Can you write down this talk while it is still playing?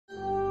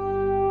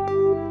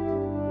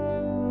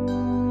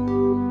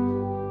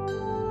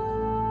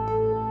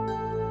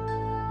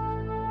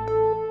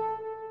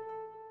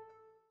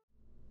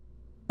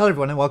Hello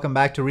everyone and welcome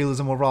back to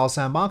Realism Overhaul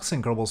Sandbox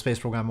in Kerbal Space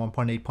Program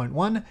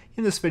 1.8.1.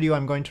 In this video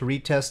I'm going to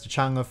retest the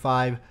Chang'e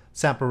 5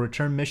 sample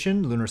return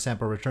mission, lunar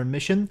sample return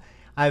mission.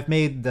 I've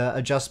made the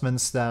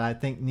adjustments that I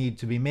think need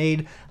to be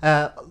made.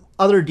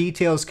 Other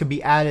details could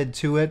be added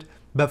to it,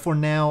 but for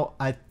now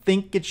I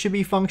think it should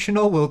be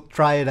functional. We'll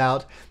try it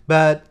out,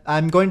 but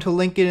I'm going to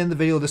link it in the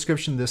video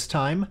description this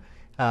time,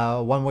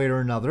 one way or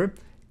another.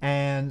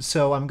 And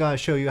so I'm going to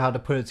show you how to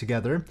put it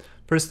together.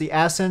 First, the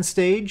ascent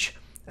stage.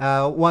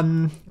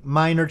 One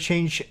minor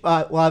change.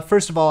 Well,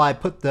 first of all, I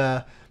put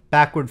the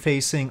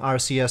backward-facing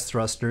RCS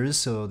thrusters,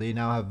 so they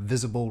now have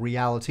visible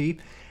reality.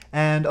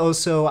 And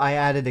also, I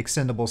added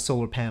extendable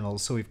solar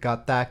panels, so we've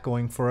got that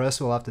going for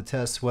us. We'll have to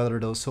test whether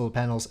those solar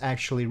panels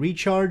actually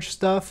recharge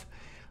stuff.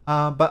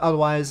 But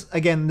otherwise,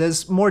 again,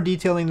 there's more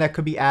detailing that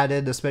could be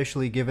added,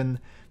 especially given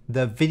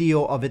the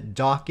video of it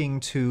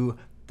docking to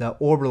the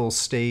orbital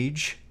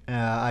stage.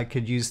 I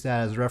could use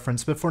that as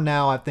reference, but for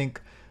now, I think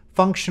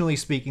functionally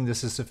speaking,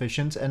 this is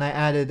sufficient, and I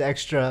added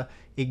extra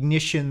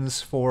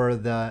ignitions for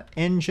the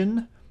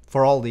engine,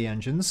 for all the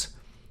engines.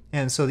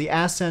 And so the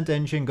ascent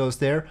engine goes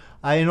there.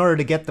 In order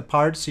to get the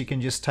parts, you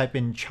can just type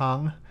in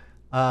Chang'e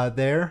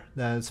there.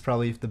 That's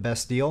probably the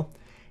best deal.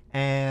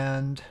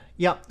 And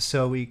yeah,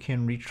 so we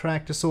can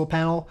retract the solar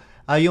panel.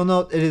 You'll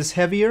note it is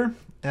heavier.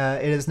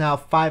 It is now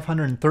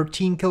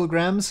 513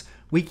 kilograms.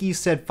 Wiki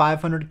said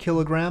 500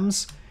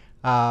 kilograms.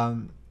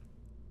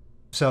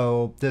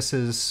 So this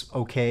is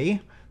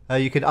okay.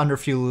 You could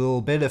underfuel a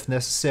little bit if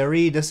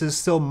necessary. This is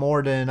still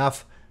more than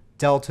enough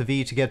delta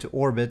V to get to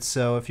orbit,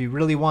 so if you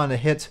really want to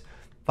hit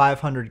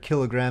 500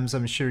 kilograms,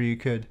 I'm sure you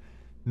could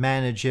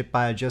manage it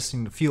by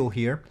adjusting the fuel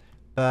here.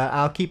 But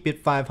I'll keep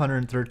it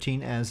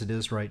 513 as it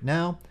is right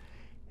now.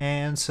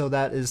 And so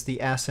that is the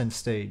ascent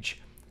stage.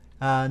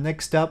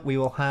 Next up, we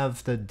will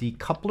have the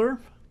decoupler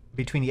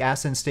between the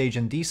ascent stage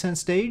and descent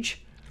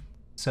stage.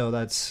 So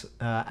that's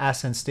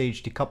ascent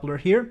stage decoupler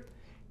here.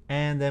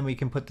 And then we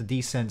can put the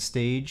descent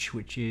stage,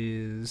 which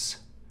is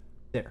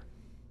there.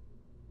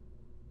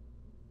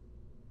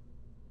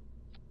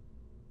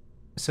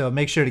 So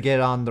make sure to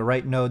get on the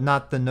right node,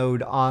 not the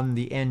node on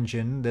the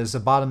engine. There's a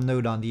bottom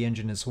node on the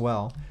engine as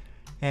well.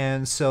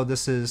 And so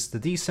this is the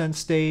descent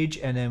stage,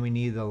 and then we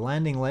need the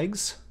landing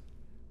legs.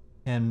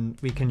 And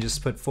we can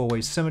just put full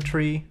wave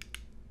symmetry.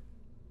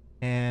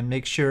 And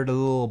make sure the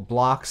little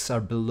blocks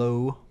are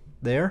below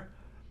there.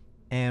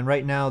 And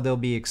right now they'll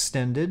be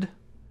extended.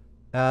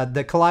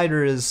 The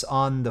collider is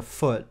on the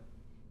foot,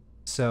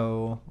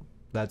 so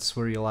that's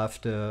where you'll have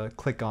to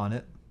click on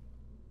it.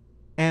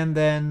 And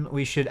then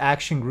we should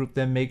action group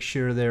them, make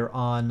sure they're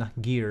on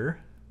gear.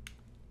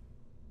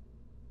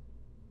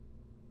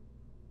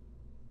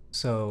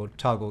 So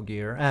toggle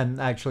gear,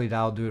 and actually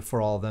that'll do it for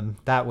all of them.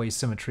 That way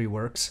symmetry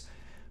works.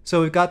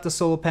 So we've got the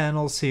solar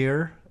panels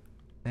here,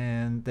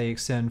 and they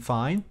extend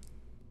fine.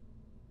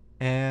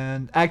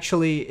 And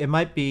actually it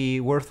might be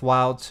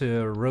worthwhile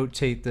to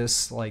rotate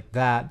this like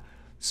that,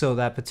 so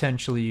that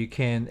potentially you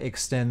can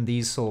extend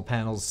these solar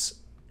panels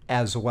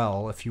as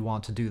well if you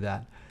want to do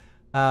that.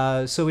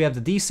 So we have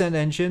the descent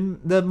engine.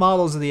 The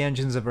models of the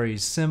engines are very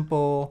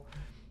simple.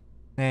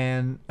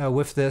 And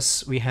with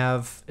this we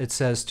have, it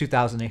says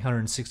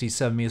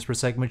 2,867 meters per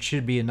second, which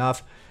should be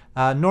enough.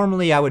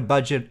 Normally I would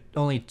budget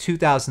only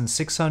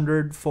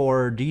 2,600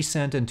 for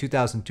descent and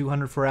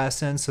 2,200 for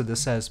ascent, so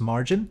this has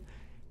margin.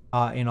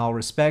 In all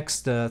respects,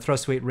 the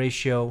thrust weight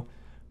ratio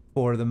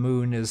for the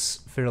moon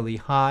is fairly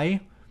high,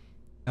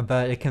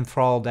 but it can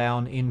throttle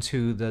down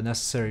into the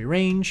necessary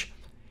range.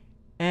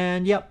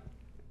 And yep,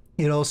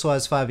 it also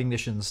has 5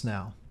 ignitions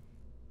now,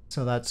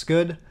 so that's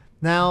good.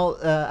 Now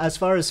as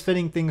far as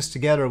fitting things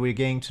together, we're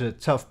getting to the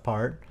tough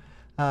part.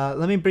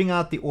 Let me bring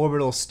out the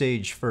orbital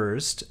stage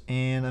first,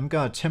 and I'm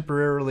gonna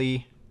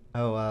temporarily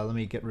let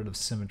me get rid of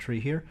symmetry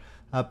here,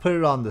 put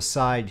it on the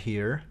side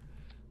here,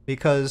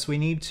 because we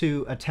need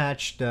to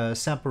attach the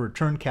sample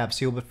return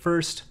capsule, but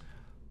first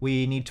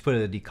we need to put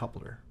a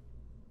decoupler.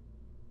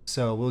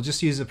 So we'll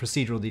just use a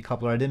procedural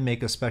decoupler. I didn't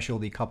make a special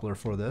decoupler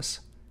for this.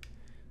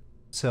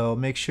 So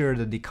make sure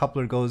the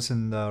decoupler goes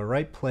in the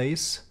right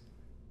place,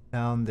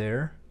 down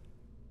there.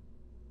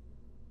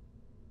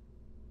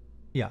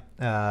 Yeah,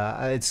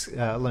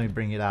 let me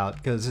bring it out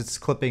because it's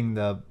clipping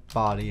the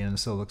body and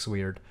so it looks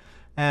weird.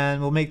 And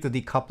we'll make the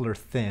decoupler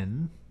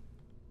thin.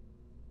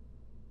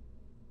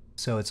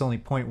 So it's only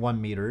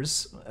 0.1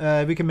 meters.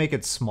 We can make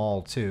it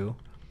small too.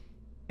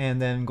 And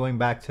then going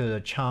back to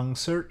the Chang'e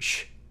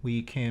search,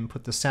 we can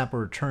put the sample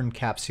return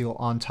capsule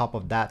on top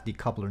of that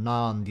decoupler,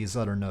 not on these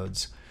other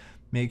nodes.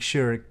 Make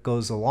sure it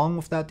goes along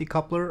with that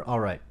decoupler.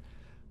 Alright.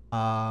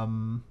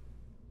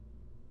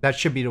 That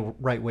should be the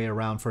right way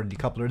around for a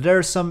decoupler. There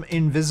are some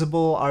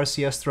invisible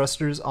RCS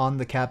thrusters on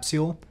the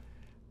capsule,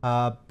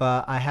 but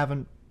I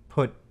haven't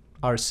put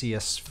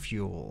RCS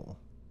fuel.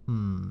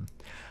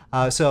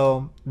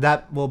 So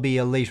that will be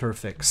a later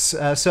fix.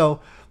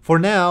 So for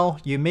now,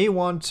 you may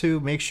want to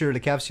make sure the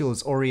capsule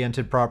is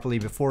oriented properly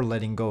before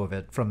letting go of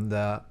it from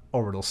the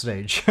orbital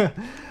stage.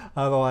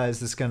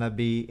 Otherwise, it's going to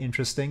be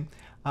interesting.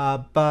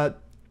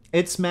 But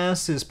its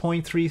mass is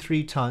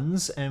 0.33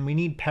 tons, and we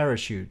need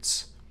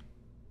parachutes.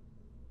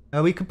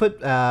 We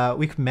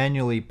could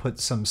manually put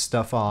some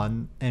stuff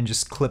on and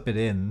just clip it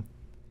in.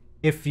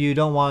 If you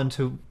don't want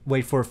to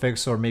wait for a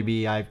fix, or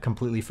maybe I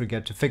completely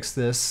forget to fix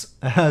this,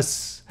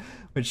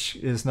 which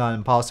is not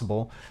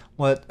impossible,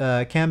 what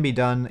can be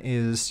done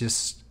is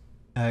just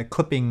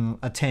clipping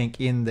a tank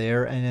in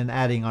there and then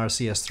adding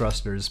RCS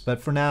thrusters.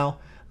 But for now,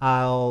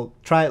 I'll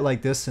try it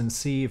like this and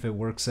see if it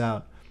works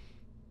out.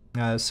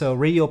 So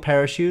radial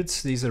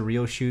parachutes, these are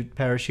real chute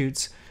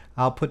parachutes.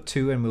 I'll put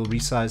 2 and we'll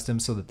resize them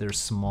so that they're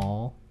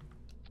small.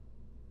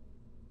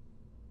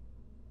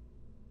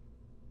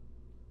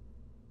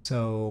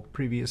 So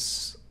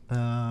previous,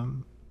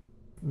 that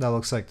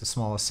looks like the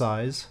smallest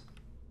size.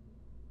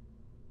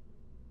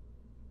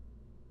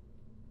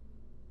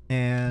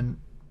 And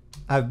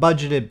I've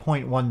budgeted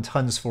 0.1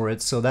 tons for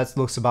it, so that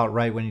looks about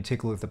right when you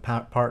take a look at the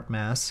part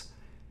mass.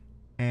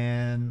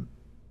 And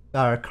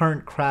our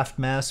current craft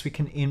mass, we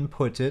can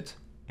input it,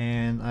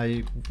 and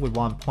I would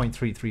want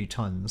 0.33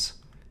 tons.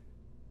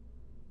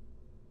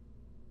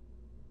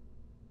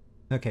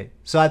 Okay,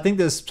 so I think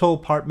this total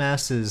part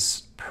mass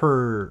is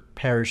per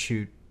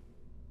parachute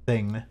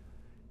thing,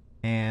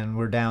 and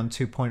we're down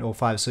to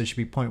 0.05, so it should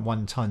be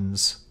 0.1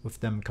 tons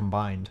with them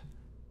combined.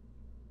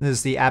 This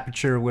is the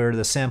aperture where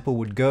the sample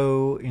would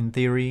go, in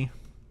theory.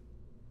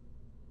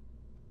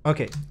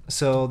 Okay,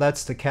 so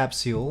that's the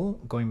capsule.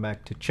 Going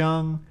back to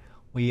Chang'e,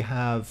 we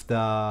have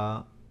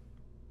the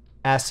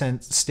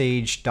ascent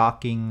stage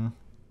docking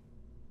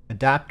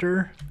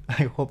adapter.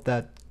 I hope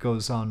that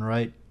goes on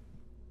right.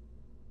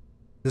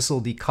 This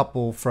will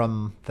decouple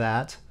from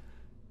that.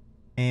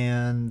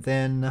 And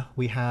then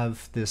we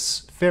have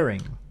this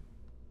fairing.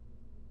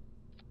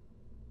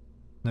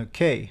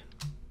 Okay.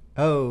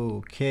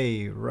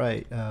 Okay,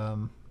 right.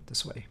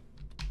 This way.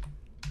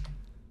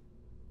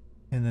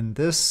 And then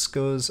this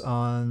goes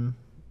on...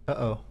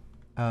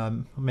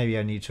 maybe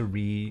I need to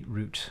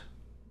reroute.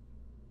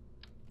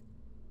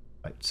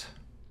 Right.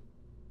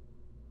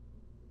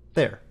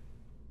 There.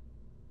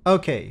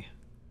 Okay.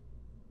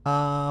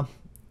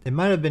 It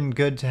might have been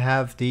good to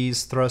have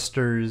these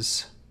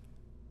thrusters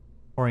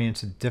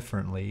oriented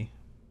differently.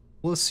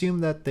 We'll assume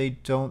that they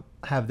don't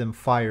have them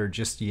fire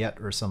just yet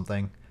or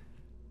something,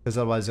 because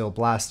otherwise it'll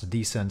blast the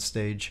descent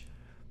stage.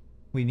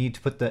 We need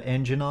to put the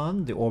engine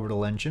on, the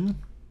orbital engine.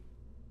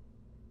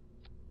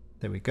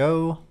 There we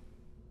go.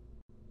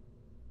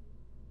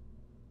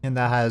 And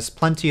that has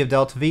plenty of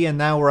delta V, and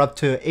now we're up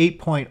to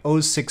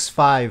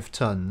 8.065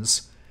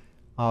 tons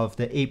of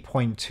the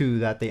 8.2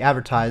 that they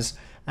advertise.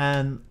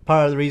 And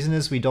part of the reason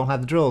is we don't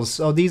have the drills.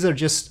 So these are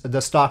just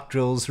the stock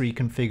drills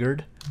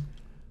reconfigured.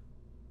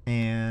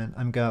 And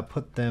I'm gonna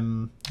put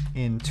them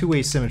in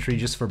two-way symmetry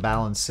just for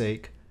balance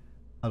sake.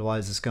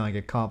 Otherwise it's gonna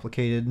get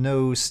complicated.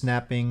 No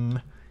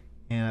snapping.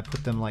 And I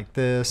put them like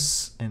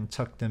this and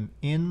tuck them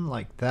in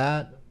like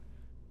that.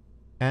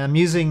 And I'm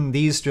using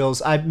these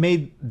drills. I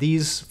made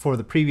these for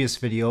the previous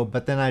video,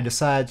 but then I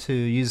decided to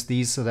use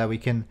these so that we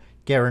can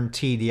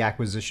guarantee the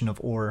acquisition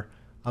of ore.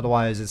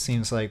 Otherwise it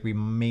seems like we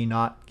may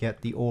not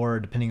get the ore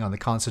depending on the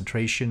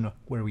concentration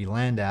where we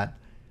land at.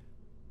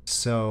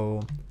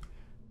 So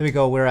there we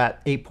go, we're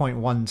at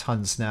 8.1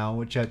 tons now,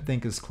 which I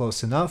think is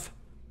close enough.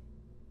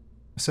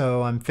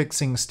 So I'm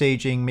fixing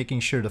staging,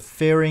 making sure the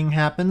fairing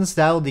happens.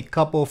 That'll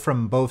decouple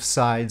from both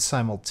sides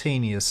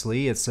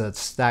simultaneously. It's a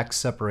stack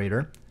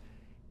separator.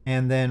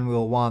 And then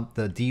we'll want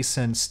the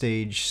descent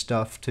stage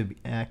stuff to be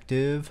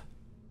active.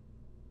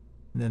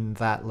 And then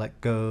that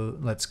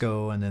lets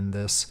go, and then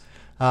this.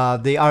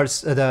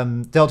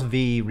 The delta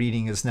V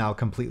reading is now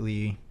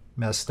completely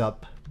messed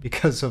up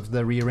because of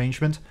the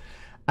rearrangement.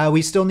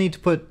 We still need to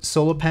put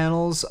solar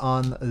panels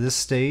on this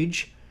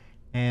stage,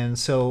 and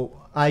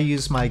so I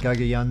use my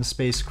Gaganyaan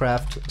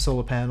spacecraft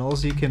solar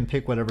panels. You can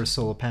pick whatever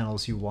solar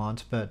panels you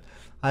want, but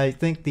I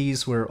think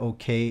these were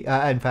okay.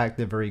 In fact,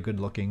 they're very good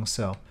looking,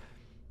 so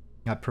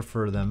I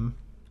prefer them.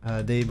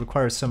 They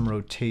require some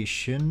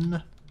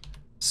rotation.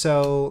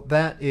 So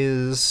that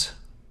is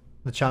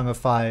the Chang'e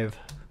 5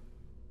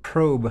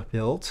 probe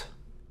built.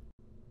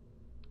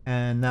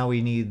 And now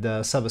we need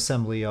the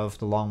subassembly of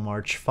the Long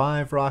March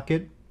 5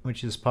 rocket,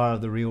 which is part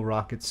of the Real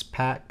Rockets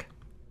pack.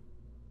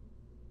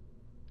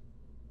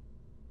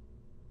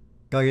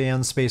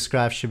 Gaganyaan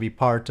spacecraft should be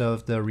part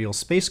of the Real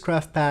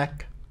Spacecraft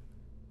pack.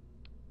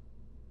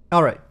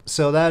 Alright,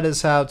 so that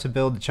is how to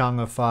build the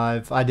Chang'e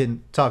 5. I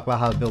didn't talk about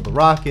how to build the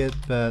rocket,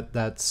 but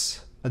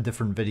that's a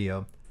different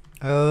video.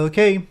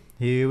 Okay,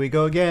 here we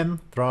go again.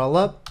 Throttle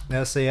up,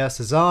 SAS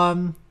is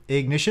on,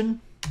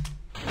 ignition.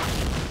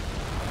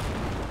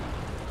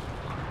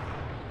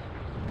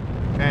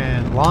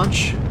 And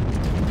launch.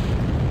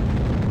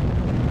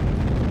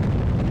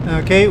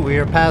 Okay, we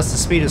are past the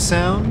speed of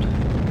sound.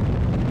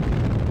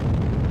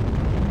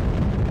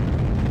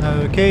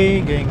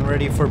 Okay, getting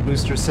ready for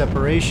booster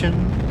separation.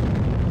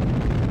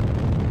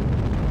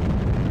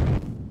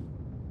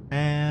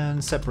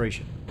 And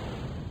separation.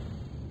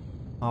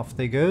 Off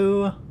they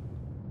go.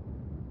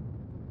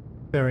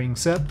 Fairing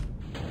set.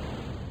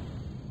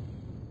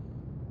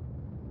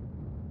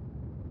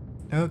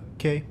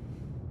 Okay.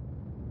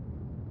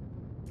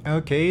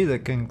 Okay, the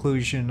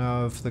conclusion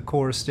of the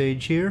core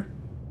stage here.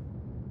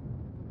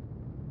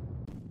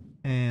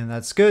 And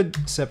that's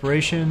good.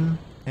 Separation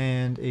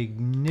and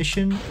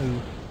ignition.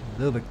 Ooh, a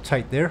little bit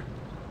tight there.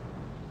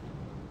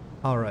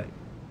 Alright.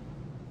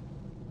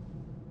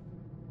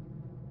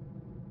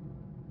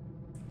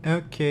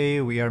 Okay,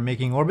 we are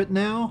making orbit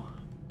now,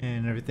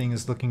 and everything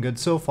is looking good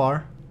so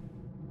far.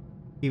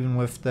 Even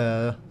with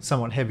the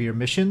somewhat heavier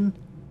mission.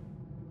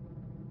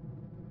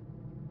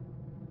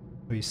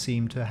 We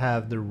seem to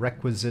have the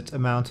requisite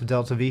amount of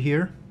delta V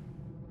here.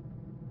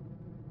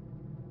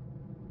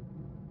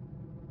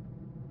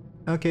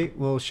 Okay,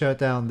 we'll shut it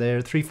down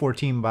there.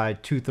 314 by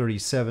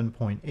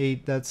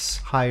 237.8. That's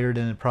higher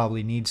than it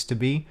probably needs to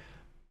be,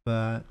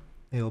 but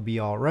it'll be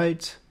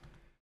alright.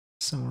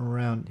 Somewhere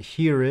around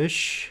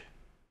here-ish.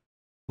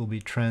 We'll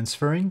be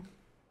transferring.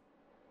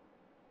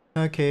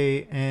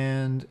 Okay,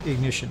 and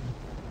ignition.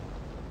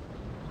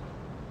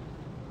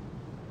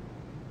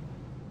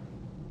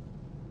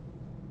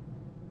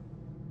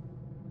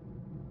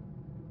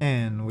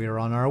 And we're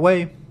on our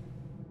way.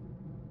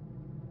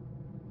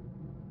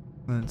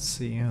 Let's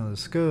see how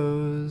this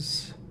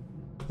goes.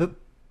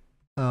 Oop.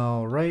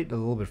 Alright, a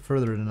little bit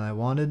further than I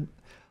wanted.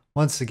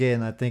 Once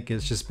again, I think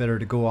it's just better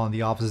to go on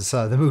the opposite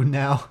side of the moon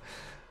now.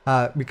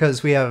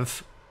 Because we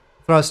have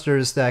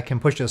thrusters that can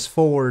push us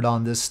forward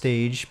on this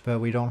stage, but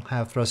we don't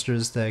have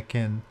thrusters that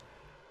can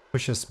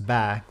push us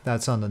back.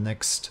 That's on the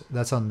next,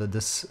 that's on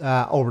this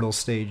orbital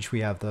stage, we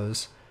have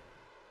those.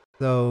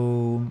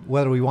 Though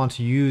whether we want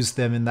to use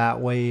them in that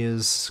way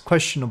is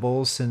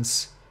questionable,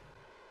 since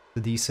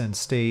the descent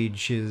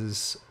stage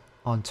is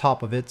on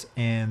top of it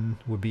and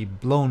would be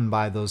blown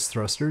by those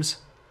thrusters.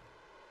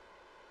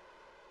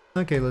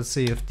 Okay, let's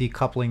see if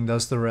decoupling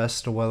does the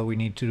rest, or whether we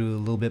need to do a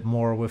little bit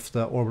more with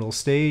the orbital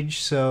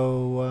stage.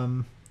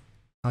 So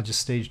I'll just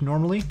stage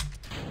normally.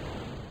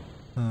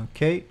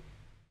 Okay.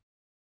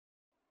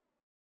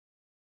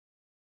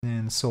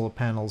 And solar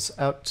panels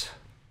out.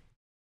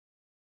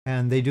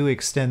 And they do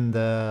extend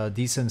the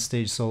descent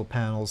stage solar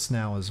panels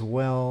now as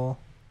well.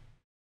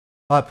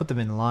 Oh, I put them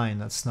in line,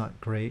 that's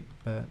not great,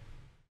 but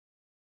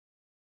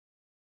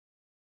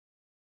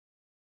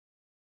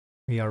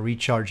we are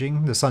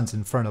recharging. The sun's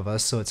in front of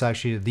us, so it's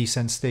actually the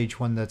descent stage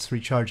one that's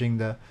recharging.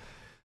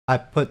 I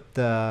put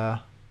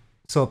the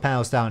solar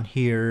panels down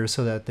here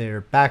so that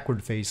they're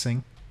backward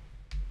facing.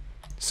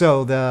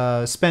 So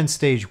the spent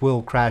stage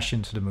will crash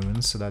into the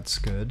moon, so that's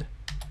good.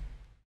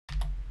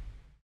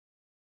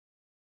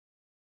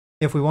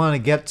 If we want to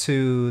get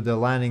to the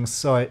landing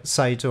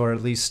site, or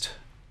at least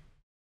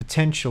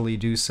potentially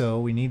do so,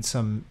 we need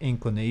some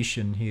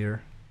inclination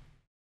here.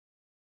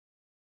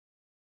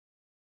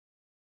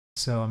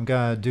 So I'm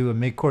gonna do a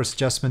mid-course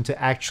adjustment to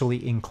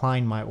actually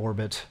incline my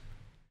orbit.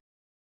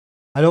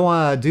 I don't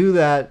want to do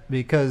that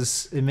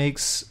because it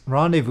makes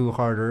rendezvous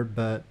harder,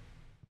 but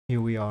here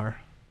we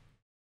are.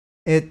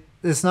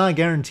 It's not a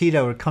guarantee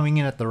that we're coming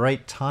in at the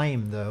right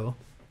time, though,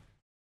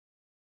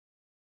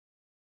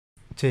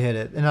 to hit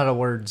it. In other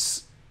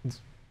words,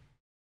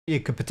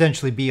 it could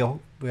potentially be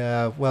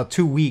well,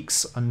 2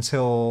 weeks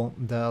until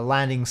the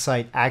landing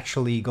site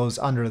actually goes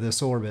under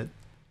this orbit.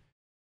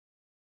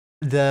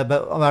 But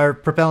our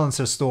propellants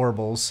are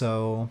storable,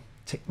 so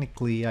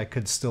technically I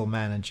could still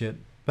manage it.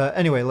 But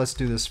anyway, let's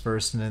do this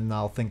first, and then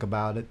I'll think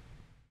about it.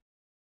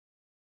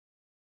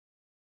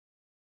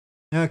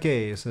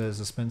 Okay, so there's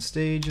a spin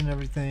stage and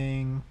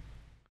everything,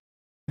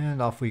 and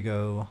off we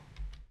go.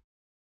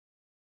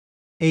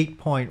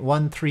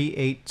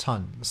 8.138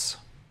 tons.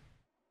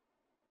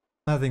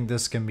 I think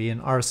this can be an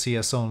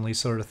RCS only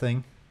sort of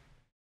thing.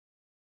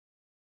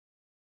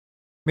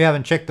 We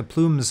haven't checked the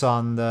plumes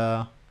on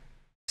the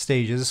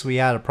stages. We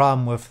had a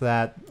problem with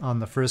that on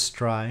the first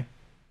try.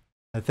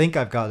 I think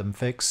I've got them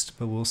fixed,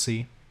 but we'll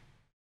see.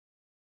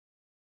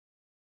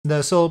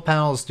 The solar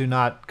panels do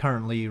not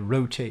currently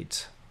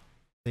rotate.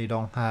 They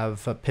don't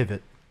have a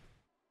pivot.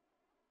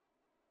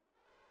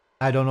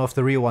 I don't know if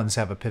the real ones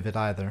have a pivot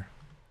either.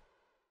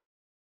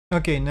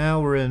 Okay, now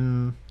we're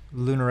in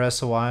lunar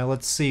SOI.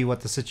 Let's see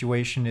what the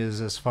situation is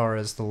as far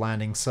as the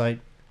landing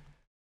site.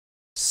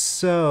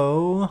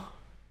 So,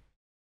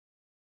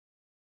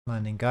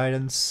 landing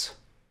guidance,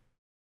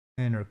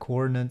 inner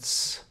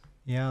coordinates.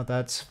 Yeah,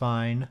 that's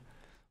fine.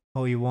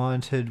 All we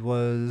wanted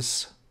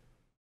was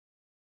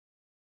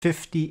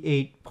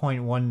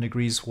 58.1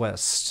 degrees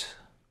west.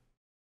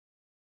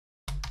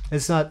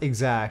 It's not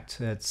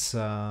exact, it's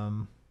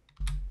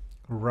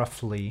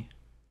roughly.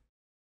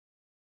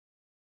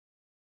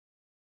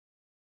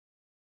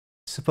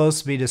 It's supposed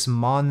to be this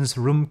Mons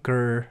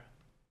Rumker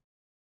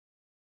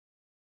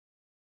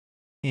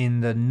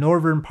in the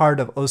northern part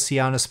of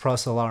Oceanus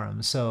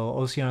Procellarum. So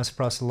Oceanus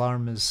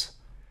Procellarum is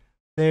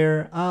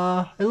there.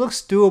 It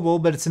looks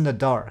doable, but it's in the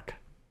dark.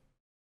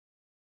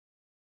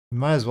 We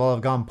might as well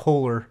have gone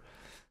polar.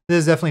 This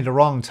is definitely the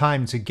wrong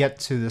time to get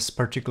to this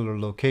particular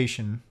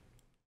location.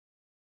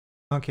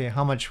 Okay,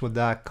 how much would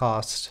that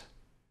cost?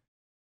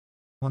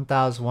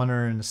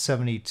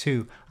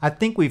 1,172. I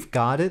think we've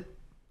got it.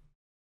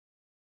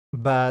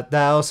 But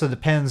that also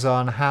depends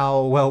on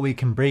how well we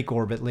can break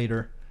orbit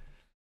later.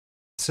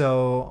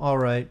 So,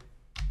 alright.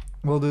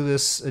 We'll do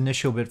this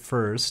initial bit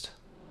first.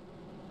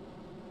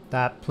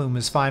 That plume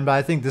is fine, but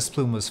I think this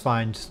plume was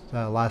fine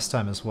last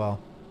time as well.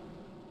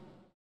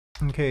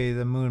 Okay,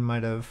 the moon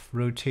might have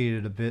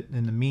rotated a bit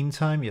in the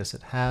meantime. Yes,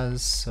 it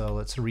has. So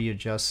let's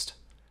readjust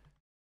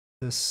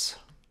this.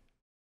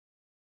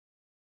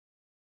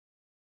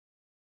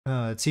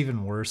 It's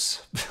even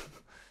worse.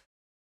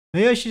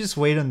 Maybe I should just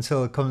wait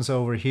until it comes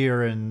over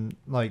here in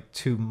like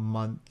 2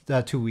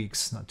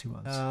 weeks, not 2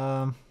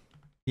 months.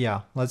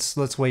 Yeah,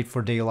 let's wait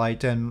for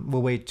daylight, and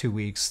we'll wait 2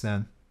 weeks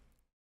then.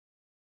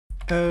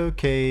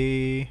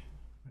 Okay,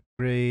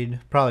 grade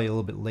probably a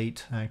little bit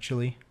late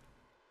actually,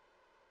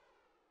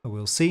 but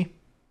we'll see.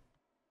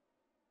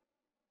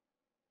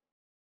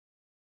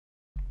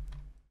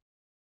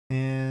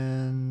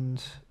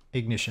 And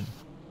ignition.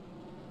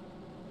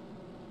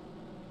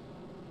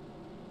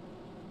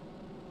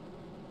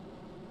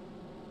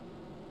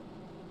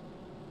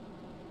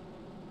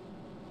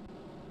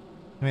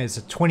 I mean, it's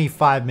a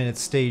 25-minute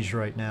stage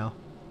right now.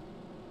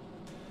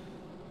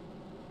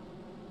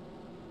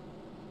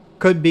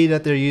 Could be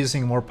that they're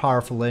using a more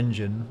powerful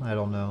engine. I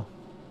don't know.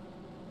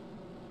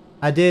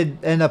 I did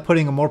end up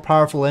putting a more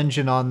powerful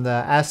engine on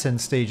the ascent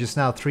stage. It's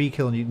now 3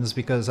 kilonewtons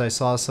because I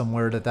saw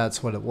somewhere that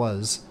that's what it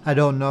was. I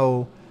don't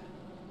know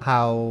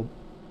how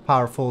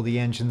powerful the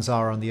engines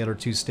are on the other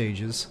 2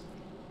 stages.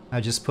 I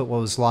just put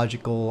what was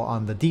logical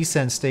on the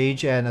descent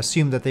stage and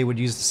assumed that they would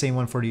use the same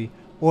one for the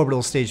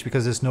orbital stage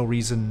because there's no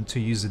reason to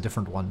use a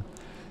different one.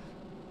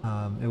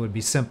 It would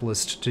be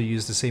simplest to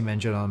use the same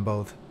engine on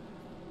both.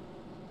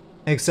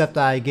 Except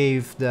I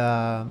gave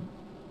the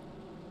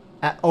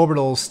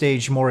orbital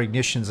stage more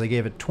ignitions. I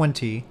gave it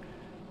 20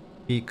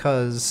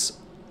 because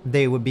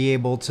they would be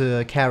able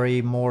to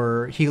carry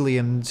more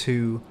helium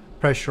to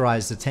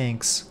pressurize the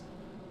tanks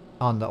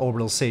on the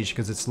orbital stage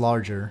because it's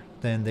larger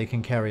than they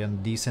can carry on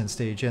the descent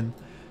stage. And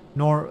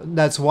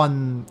that's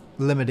one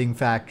limiting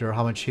factor,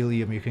 how much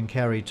helium you can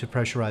carry to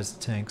pressurize the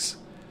tanks.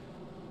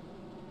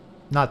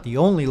 Not the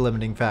only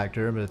limiting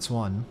factor, but it's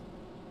one.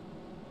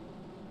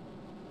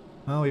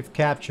 Well, we've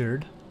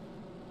captured.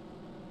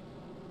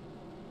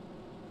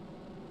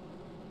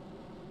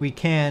 We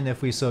can,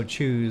 if we so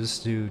choose,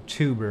 do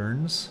 2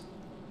 burns.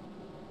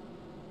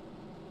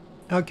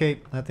 Okay,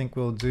 I think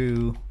we'll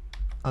do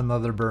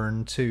another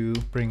burn to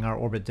bring our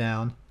orbit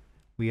down.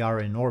 We are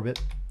in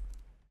orbit.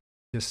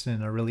 Just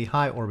in a really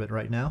high orbit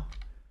right now.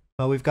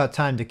 Well, we've got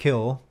time to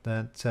kill.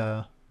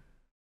 That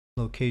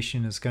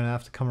location is going to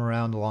have to come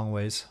around a long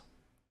ways.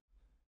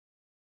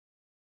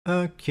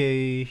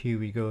 Okay, here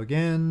we go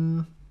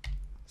again.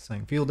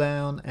 Setting fuel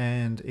down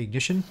and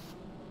ignition.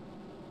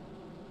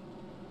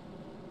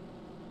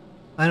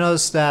 I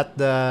noticed that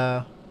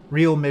the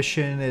real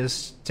mission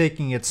is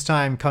taking its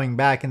time coming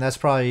back, and that's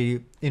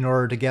probably in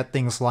order to get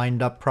things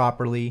lined up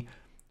properly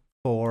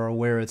for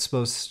where it's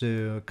supposed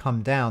to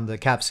come down. The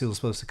capsule is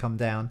supposed to come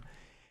down.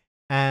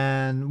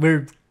 And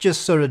we're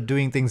just sort of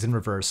doing things in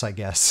reverse, I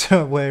guess.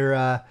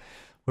 we're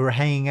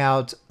hanging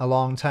out a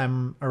long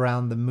time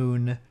around the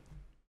moon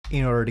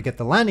in order to get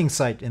the landing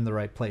site in the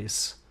right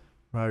place,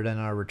 rather than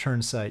our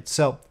return site.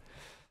 So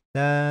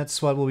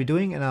that's what we'll be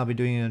doing, and I'll be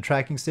doing it in a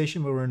tracking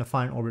station, but we're in a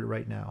fine orbit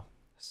right now.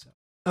 So,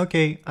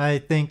 okay, I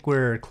think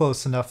we're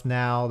close enough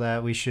now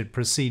that we should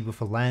proceed with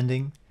a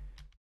landing.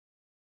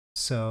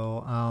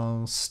 So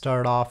I'll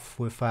start off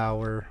with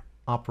our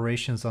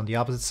operations on the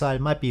opposite side.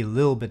 It might be a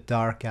little bit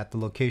dark at the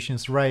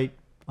locations right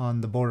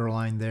on the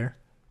borderline there.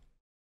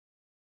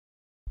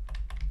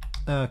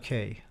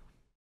 Okay.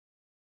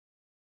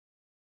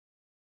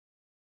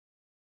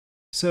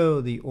 So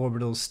the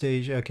orbital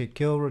stage. Okay,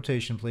 kill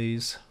rotation,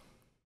 please.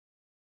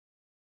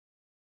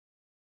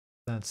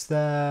 That's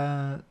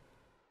that.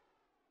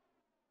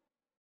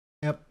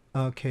 Yep,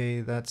 okay,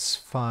 that's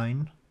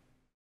fine.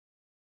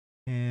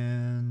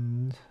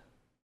 And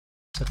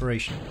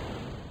separation.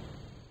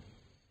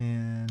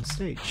 And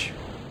stage.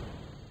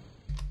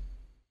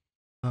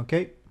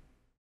 Okay.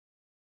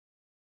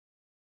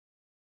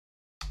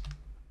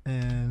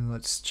 And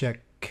let's check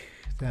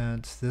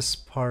that this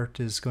part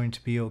is going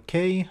to be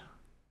okay.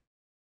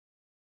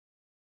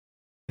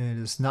 It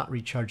is not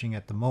recharging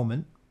at the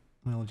moment.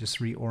 We'll just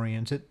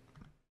reorient it.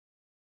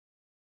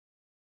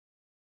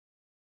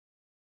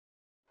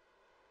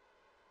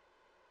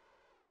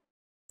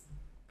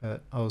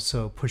 But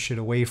also push it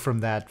away from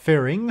that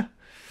fairing.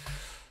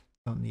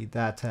 Don't need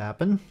that to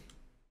happen.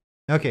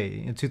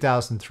 Okay,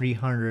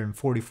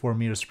 2,344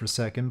 meters per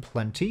second,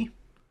 plenty.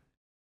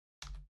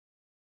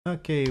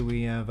 Okay,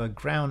 we have a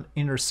ground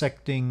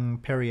intersecting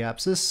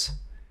periapsis.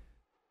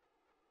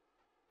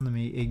 Let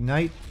me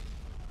ignite.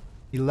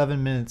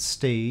 11-minute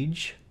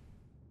stage.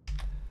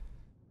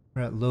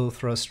 We're at low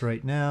thrust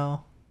right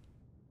now.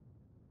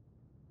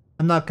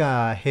 I'm not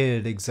gonna hit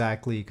it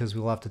exactly because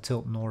we'll have to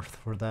tilt north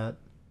for that.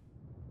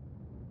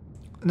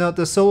 Now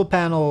the solar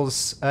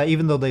panels,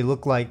 even though they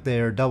look like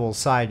they're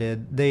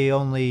double-sided, they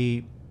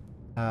only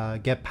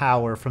get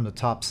power from the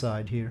top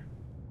side here.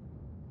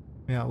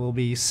 Yeah, we'll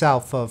be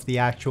south of the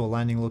actual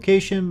landing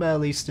location, but at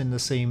least in the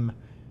same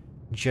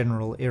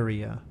general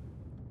area.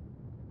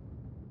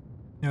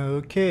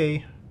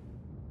 Okay.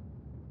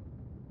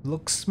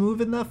 Looks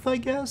smooth enough, I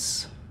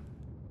guess?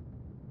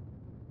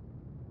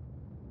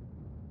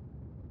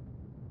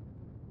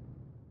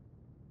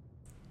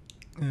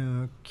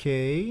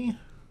 Okay.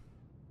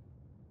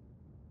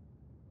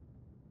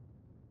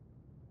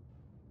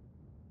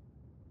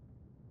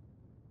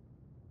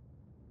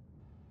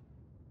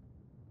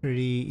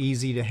 Pretty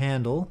easy to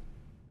handle.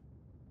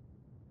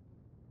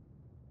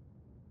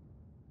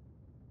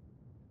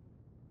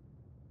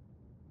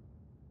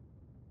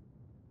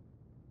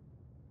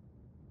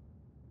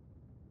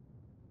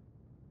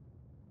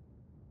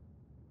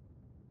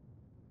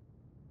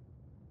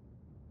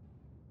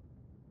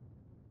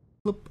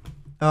 Bloop.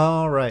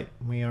 Alright,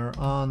 we are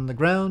on the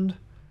ground.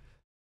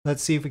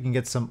 Let's see if we can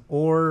get some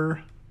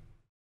ore.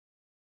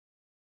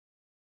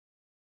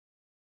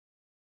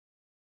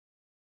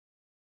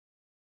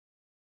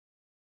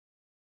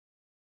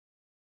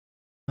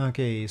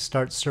 Okay,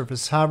 start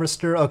surface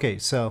harvester. Okay,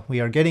 so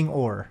we are getting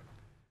ore.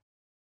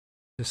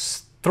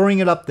 Just throwing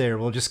it up there.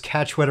 We'll just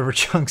catch whatever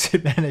chunks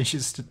it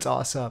manages to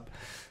toss up.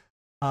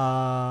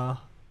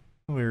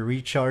 We're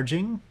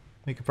recharging.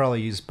 We could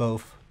probably use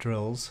both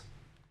drills.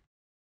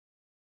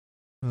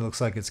 It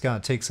looks like it's gonna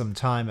take some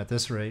time at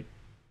this rate.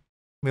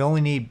 We only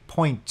need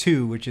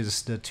 0.2, which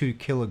is the 2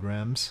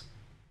 kilograms.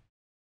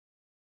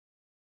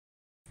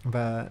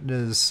 But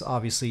there's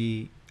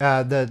obviously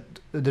the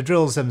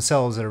drills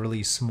themselves are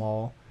really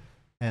small,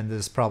 and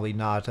this is probably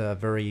not a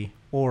very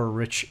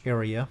ore-rich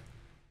area.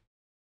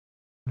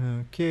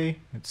 Okay,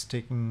 it's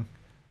taking.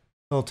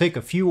 It'll take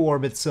a few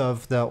orbits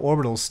of the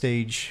orbital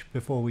stage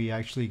before we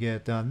actually get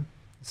it done.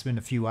 It's been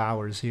a few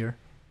hours here.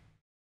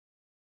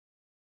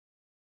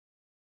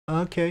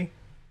 Okay,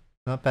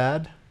 not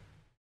bad.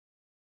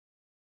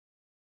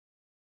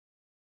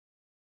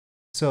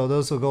 So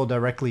those will go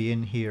directly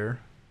in here.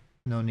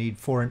 No need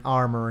for an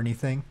arm or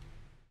anything.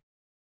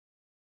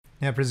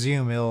 I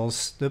presume it'll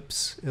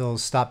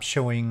stop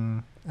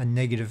showing a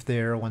negative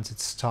there once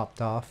it's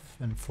topped off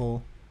and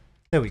full.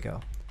 There we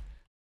go.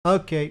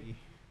 Okay.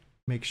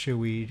 Make sure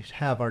we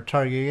have our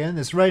target again.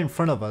 It's right in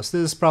front of us.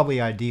 This is probably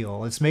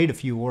ideal. It's made a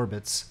few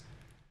orbits.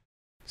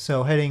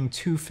 So heading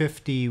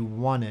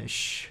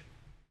 251-ish.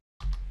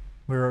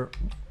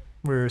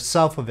 We're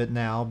south of it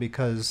now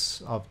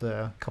because of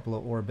the couple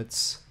of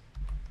orbits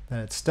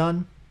that it's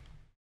done.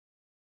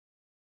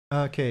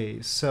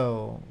 Okay,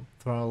 so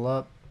throttle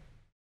up.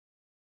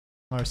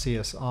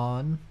 RCS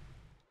on.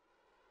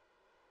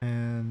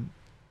 And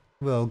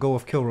we'll go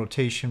with kill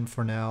rotation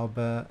for now,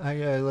 but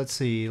let's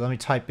see. Let me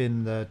type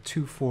in the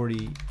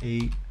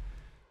 248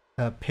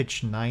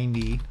 pitch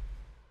 90.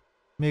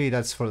 Maybe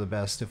that's for the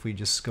best if we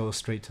just go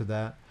straight to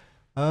that.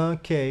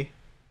 Okay.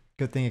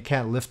 Good thing it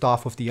can't lift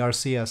off with the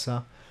RCS,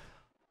 huh?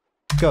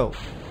 Go.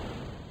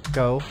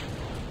 Go.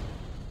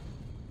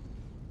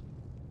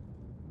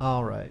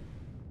 Alright.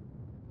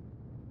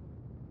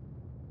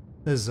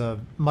 This is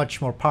a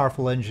much more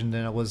powerful engine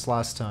than it was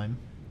last time.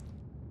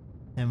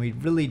 And we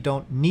really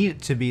don't need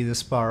it to be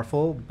this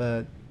powerful,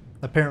 but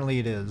apparently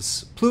it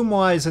is.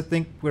 Plume-wise, I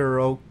think we're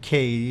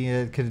okay.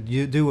 It could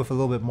do with a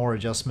little bit more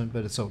adjustment,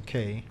 but it's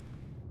okay.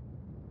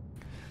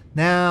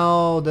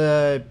 Now,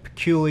 the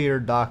peculiar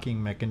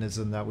docking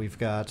mechanism that we've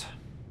got.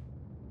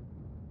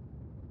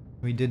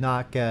 We did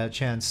not get a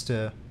chance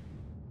to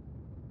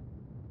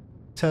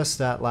test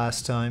that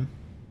last time.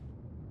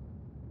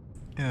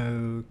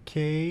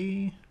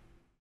 Okay.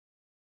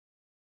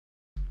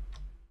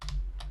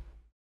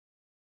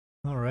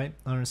 Alright,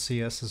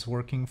 RCS is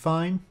working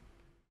fine.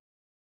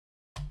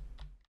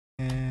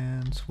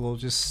 And we'll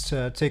just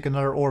take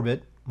another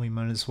orbit. We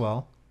might as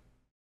well.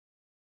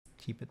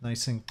 Keep it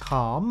nice and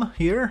calm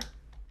here.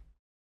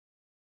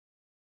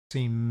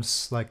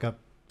 Seems like a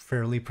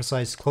fairly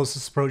precise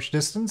closest approach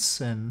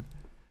distance and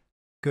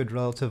good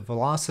relative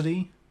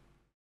velocity.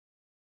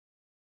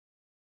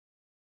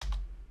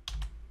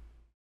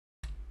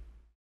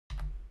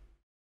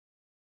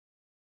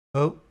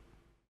 Oh.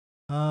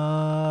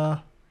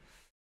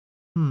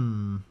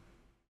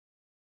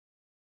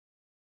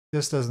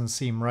 This doesn't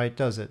seem right,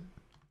 does it?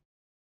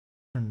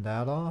 Turn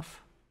that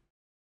off.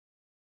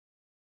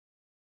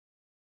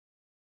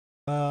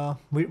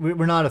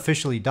 We're not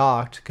officially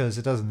docked because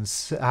it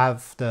doesn't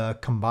have the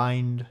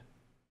combined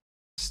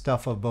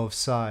stuff of both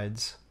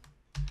sides.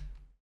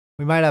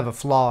 We might have a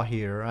flaw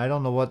here. I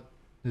don't know what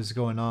is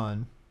going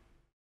on.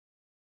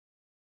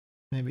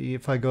 Maybe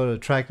if I go to the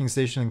tracking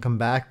station and come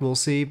back, we'll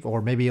see.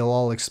 Or maybe it'll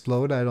all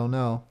explode. I don't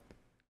know.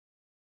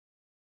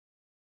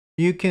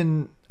 You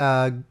can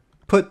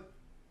put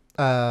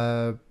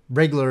a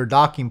regular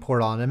docking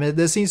port on. I mean,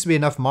 there seems to be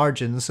enough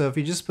margin. So if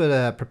you just put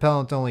a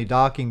propellant-only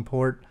docking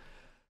port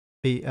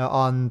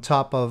on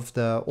top of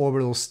the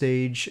orbital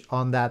stage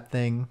on that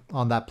thing,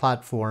 on that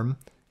platform,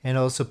 and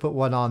also put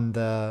one on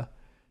the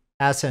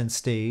ascent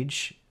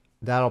stage,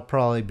 that'll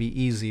probably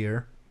be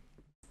easier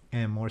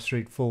and more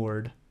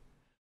straightforward.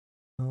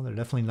 Well, they're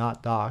definitely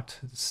not docked.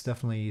 It's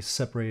definitely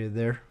separated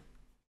there.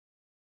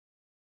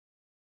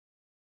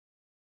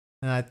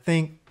 And I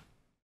think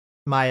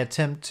my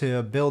attempt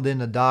to build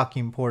in a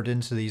docking port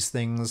into these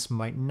things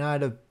might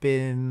not have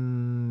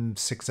been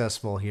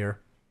successful here.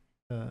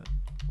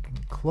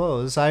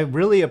 Close. I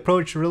really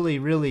approached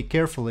really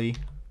carefully.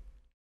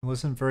 It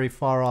wasn't very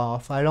far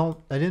off. I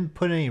didn't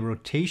put any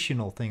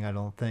rotational thing, I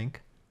don't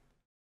think.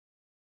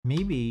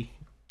 Maybe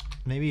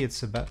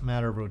it's a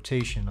matter of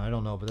rotation. I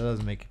don't know, but that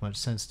doesn't make much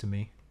sense to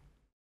me.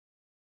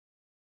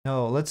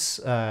 No, let's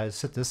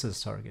set this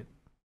as target.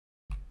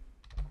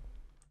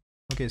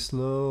 Okay,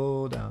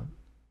 slow down.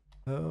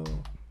 Oh.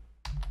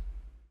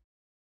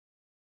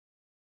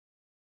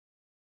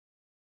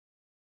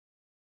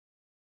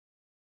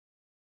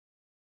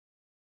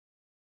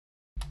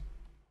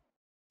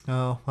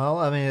 Oh, well,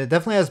 I mean, it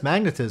definitely has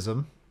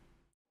magnetism.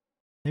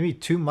 Maybe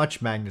too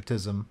much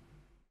magnetism.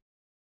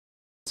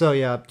 So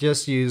yeah,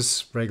 just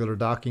use regular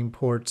docking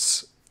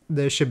ports.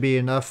 There should be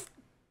enough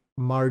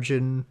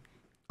margin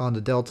on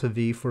the delta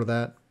V for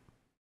that.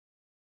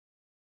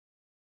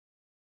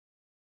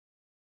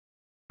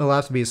 It'll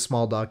have to be a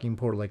small docking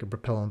port, like a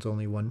propellant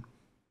only one.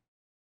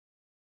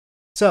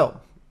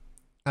 So,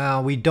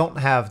 we don't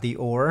have the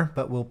ore,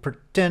 but we'll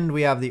pretend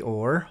we have the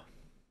ore.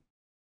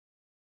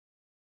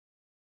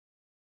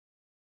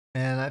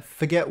 And I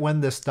forget when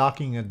this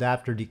docking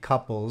adapter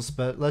decouples,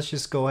 but let's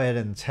just go ahead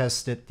and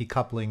test it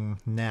decoupling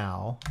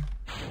now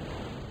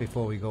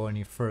before we go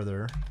any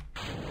further.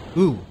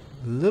 Ooh,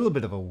 a little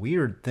bit of a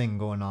weird thing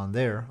going on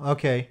there.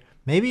 Okay,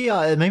 maybe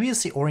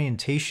it's the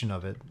orientation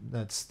of it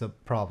that's the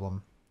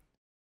problem.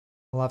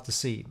 We'll have to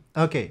see.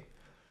 Okay,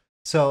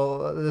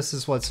 so this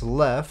is what's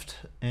left,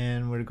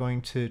 and we're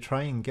going to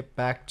try and get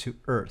back to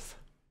Earth.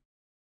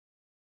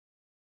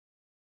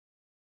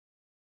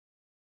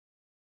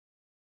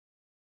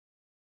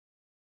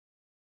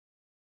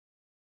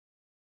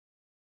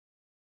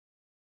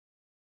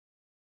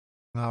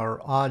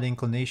 Our odd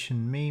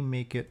inclination may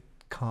make it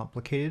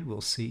complicated,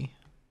 we'll see.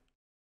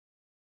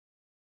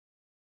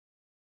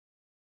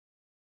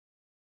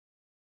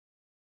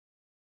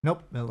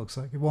 Nope, it looks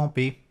like it won't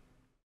be.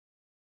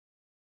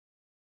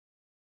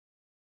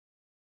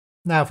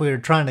 Now, if we were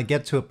trying to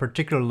get to a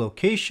particular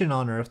location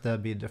on Earth,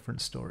 that'd be a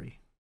different story.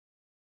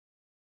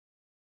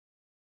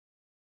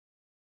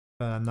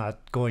 But I'm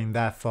not going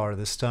that far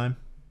this time.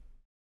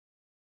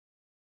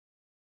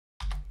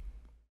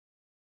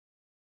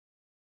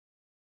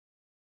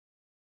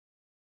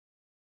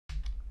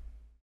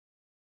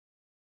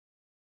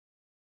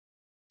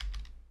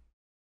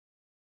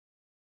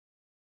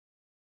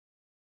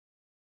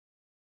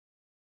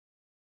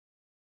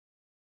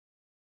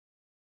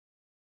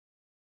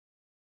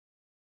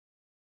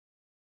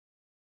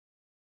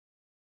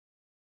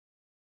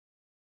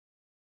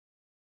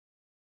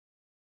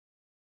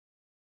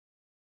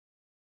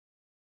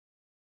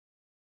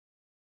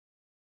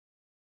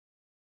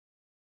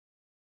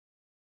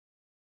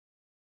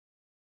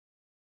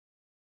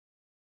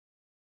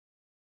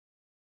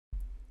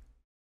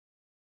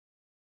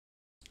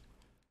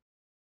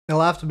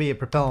 It'll have to be a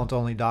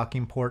propellant-only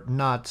docking port,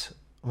 not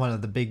one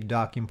of the big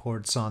docking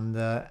ports on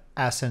the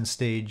ascent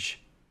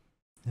stage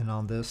and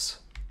on this.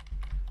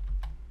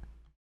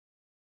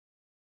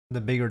 The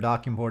bigger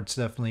docking ports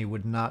definitely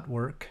would not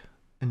work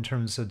in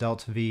terms of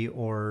delta V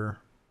or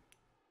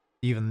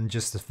even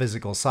just the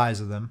physical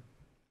size of them.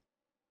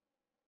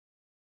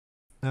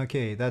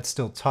 Okay, that's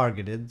still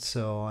targeted,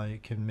 so I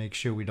can make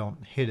sure we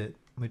don't hit it,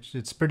 which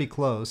it's pretty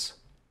close.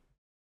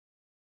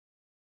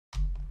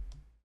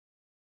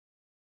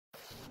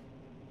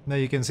 Now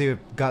you can see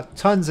we've got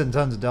tons and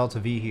tons of delta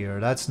V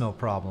here. That's no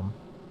problem.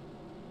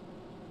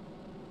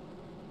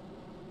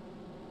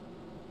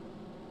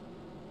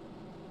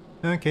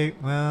 Okay,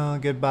 well,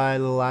 goodbye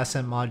little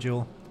ascent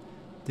module.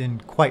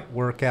 Didn't quite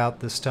work out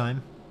this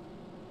time.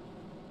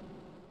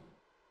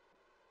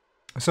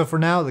 So for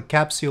now, the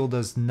capsule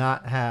does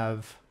not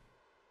have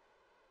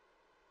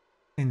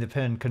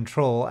independent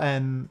control,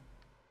 and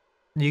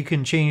you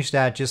can change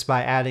that just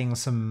by adding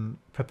some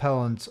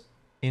propellant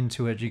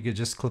into it. You could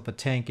just clip a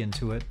tank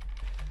into it.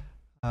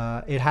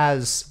 It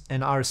has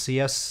an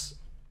RCS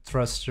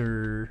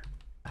thruster,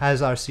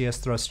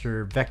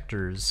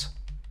 vectors.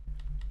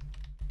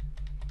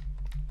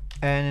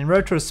 And in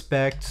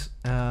retrospect,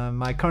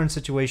 my current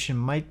situation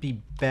might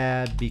be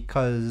bad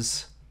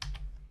because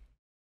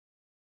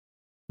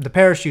the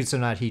parachutes are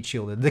not heat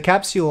shielded. The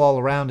capsule all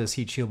around is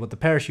heat shielded, but the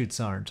parachutes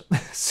aren't.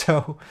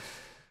 So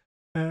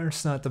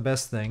it's not the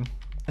best thing.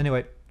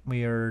 Anyway,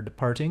 we are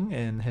departing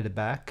and headed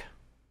back.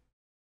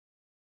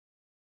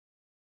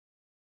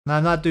 Now,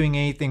 I'm not doing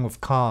anything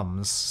with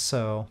comms,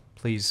 so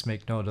please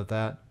make note of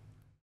that.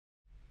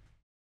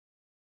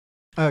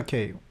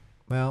 Okay,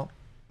 well,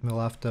 we'll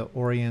have to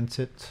orient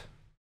it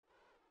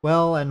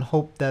well and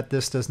hope that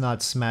this does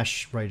not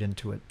smash right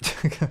into it.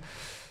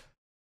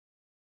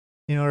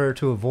 In order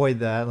to avoid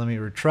that, let me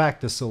retract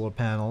the solar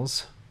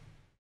panels.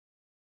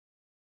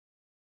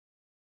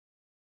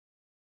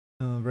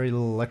 Very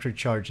little electric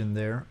charge in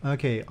there.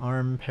 Okay,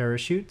 arm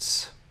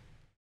parachutes.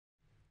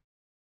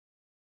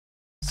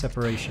 Let's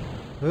separation.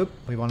 Oop,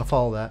 we want to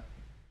follow that.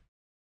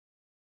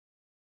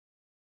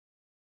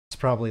 Let's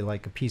probably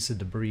like a piece of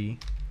debris.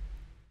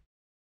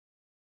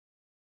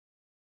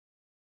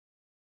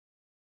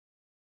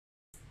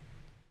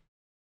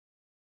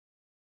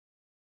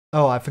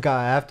 Oh, I forgot,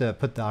 I have to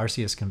put the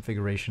RCS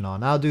configuration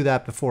on. I'll do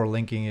that before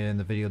linking it in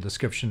the video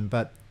description,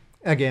 but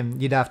again,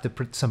 you'd have to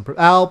put some...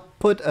 I'll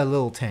put a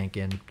little tank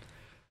in.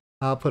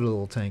 I'll put a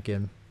little tank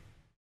in.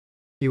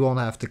 You won't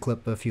have to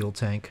clip a fuel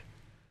tank.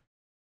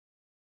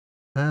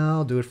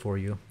 I'll do it for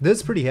you. This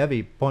is pretty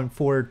heavy,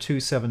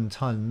 0.427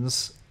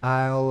 tons.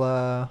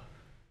 I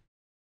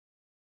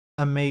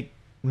may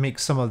make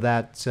some of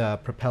that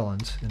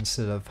propellant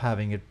instead of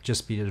having it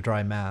just be a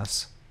dry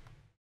mass.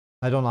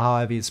 I don't know how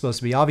heavy it's supposed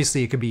to be.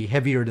 Obviously, it could be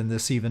heavier than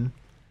this even,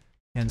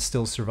 and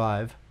still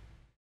survive.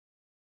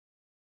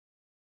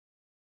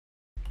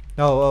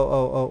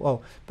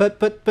 Oh.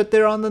 But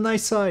they're on the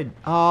nice side.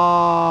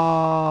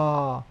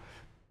 Ah.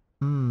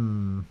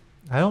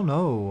 I don't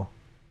know.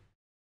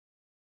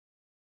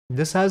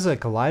 This has a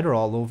collider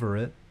all over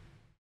it.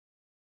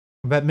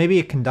 But maybe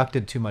it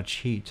conducted too much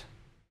heat.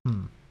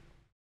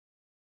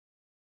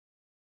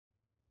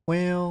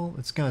 Well,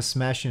 it's gonna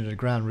smash into the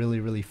ground really,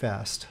 really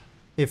fast.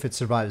 If it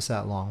survives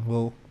that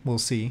long. We'll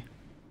see.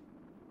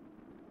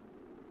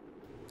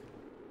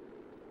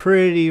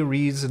 Pretty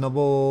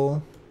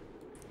reasonable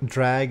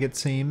drag, it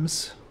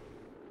seems.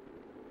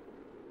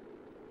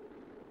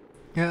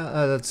 Yeah,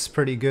 that's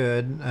pretty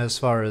good as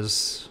far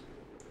as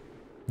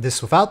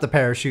this without the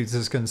parachutes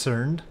is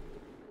concerned.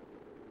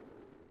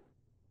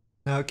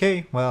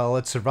 Okay, well,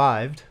 it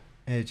survived.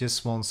 It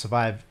just won't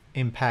survive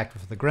impact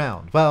with the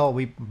ground. Well,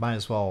 we might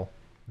as well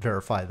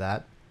verify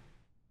that.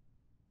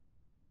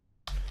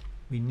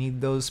 We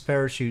need those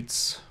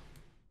parachutes.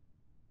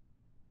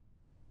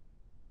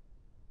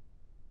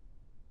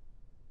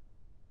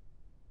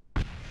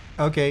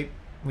 Okay,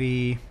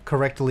 we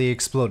correctly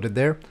exploded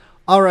there.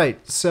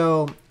 Alright,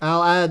 so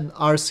I'll add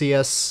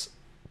RCS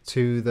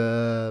to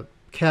the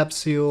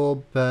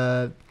capsule,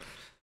 but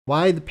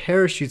why the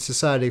parachutes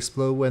decided to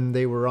explode when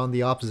they were on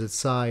the opposite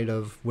side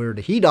of where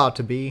the heat ought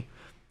to be,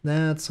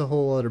 that's a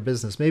whole other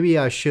business. Maybe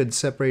I should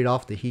separate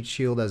off the heat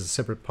shield as a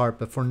separate part,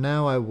 but for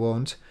now I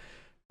won't.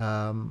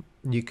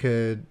 You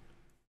could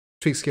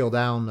tweak scale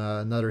down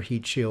another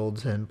heat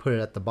shield and put it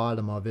at the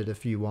bottom of it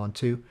if you want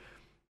to.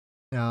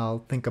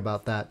 I'll think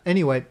about that.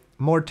 Anyway,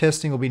 more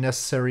testing will be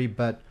necessary,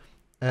 but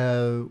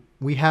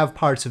we have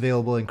parts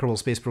available in Kerbal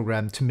Space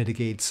Program to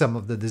mitigate some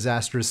of the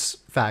disastrous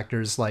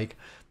factors like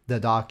the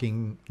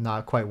docking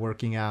not quite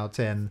working out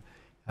and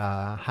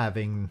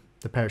having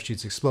the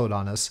parachutes explode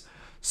on us.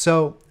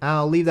 So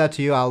I'll leave that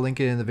to you. I'll link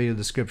it in the video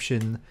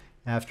description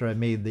after I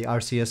made the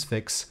RCS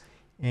fix,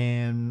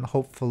 and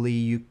hopefully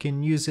you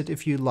can use it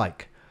if you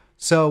like.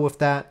 So with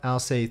that, I'll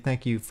say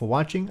thank you for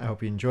watching. I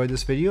hope you enjoyed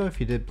this video. If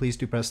you did, please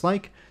do press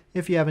like.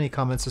 If you have any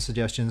comments or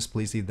suggestions,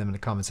 please leave them in the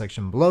comment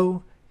section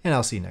below, and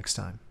I'll see you next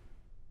time.